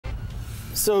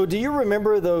So do you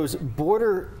remember those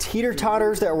border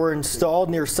teeter-totters that were installed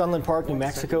near Sunland Park, New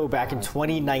Mexico back in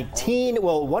 2019?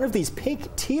 Well, one of these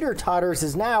pink teeter-totters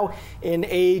is now in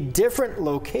a different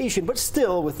location, but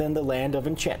still within the land of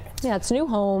enchantment. Yeah, its new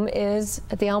home is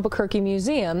at the Albuquerque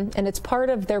Museum, and it's part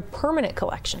of their permanent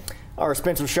collection. Our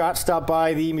Spencer Schott stopped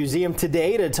by the museum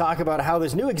today to talk about how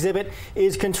this new exhibit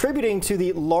is contributing to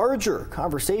the larger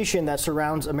conversation that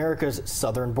surrounds America's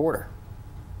southern border.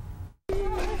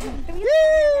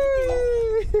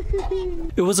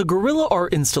 It was a guerrilla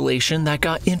art installation that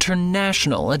got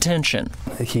international attention.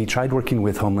 He tried working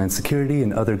with Homeland Security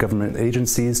and other government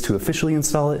agencies to officially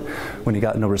install it. When he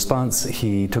got no response,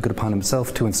 he took it upon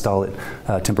himself to install it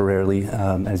temporarily.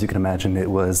 As you can imagine, it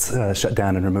was shut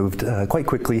down and removed quite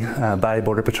quickly by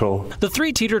Border Patrol. The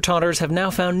three teeter-totters have now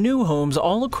found new homes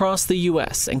all across the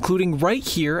U.S., including right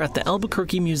here at the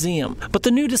Albuquerque Museum. But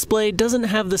the new display doesn't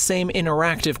have the same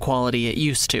interactive quality it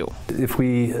used to. If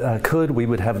we could, we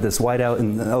would have this whiteout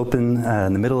and open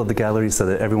in the middle of the gallery so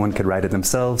that everyone could ride it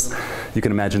themselves. You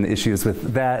can imagine the issues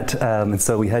with that, and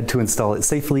so we had to install it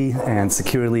safely and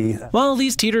securely. While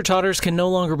these teeter-totters can no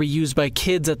longer be used by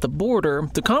kids at the border,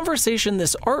 the conversation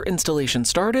this art installation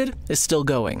started is still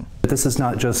going. This is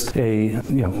not just a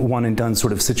one and done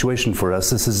sort of situation for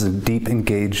us. This is a deep,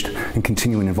 engaged, and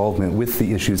continuing involvement with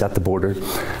the issues at the border.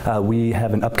 We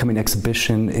have an upcoming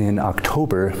exhibition in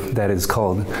October that is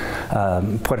called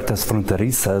Puertas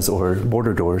Fronterizas, or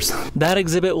Border Doors. That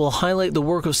exhibit will highlight the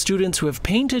work of students who have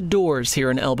painted doors here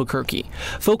in Albuquerque,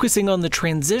 focusing on the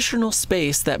transitional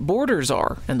space that borders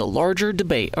are and the larger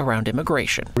debate around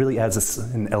immigration. It really adds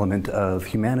an element of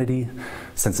humanity,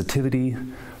 sensitivity,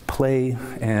 play,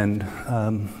 and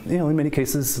in many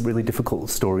cases really difficult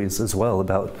stories as well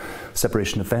about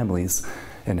separation of families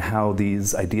and how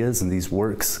these ideas and these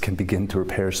works can begin to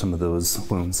repair some of those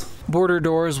wounds. Border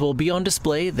Doors will be on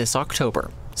display this October.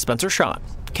 Spencer Schott,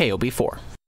 KOB4.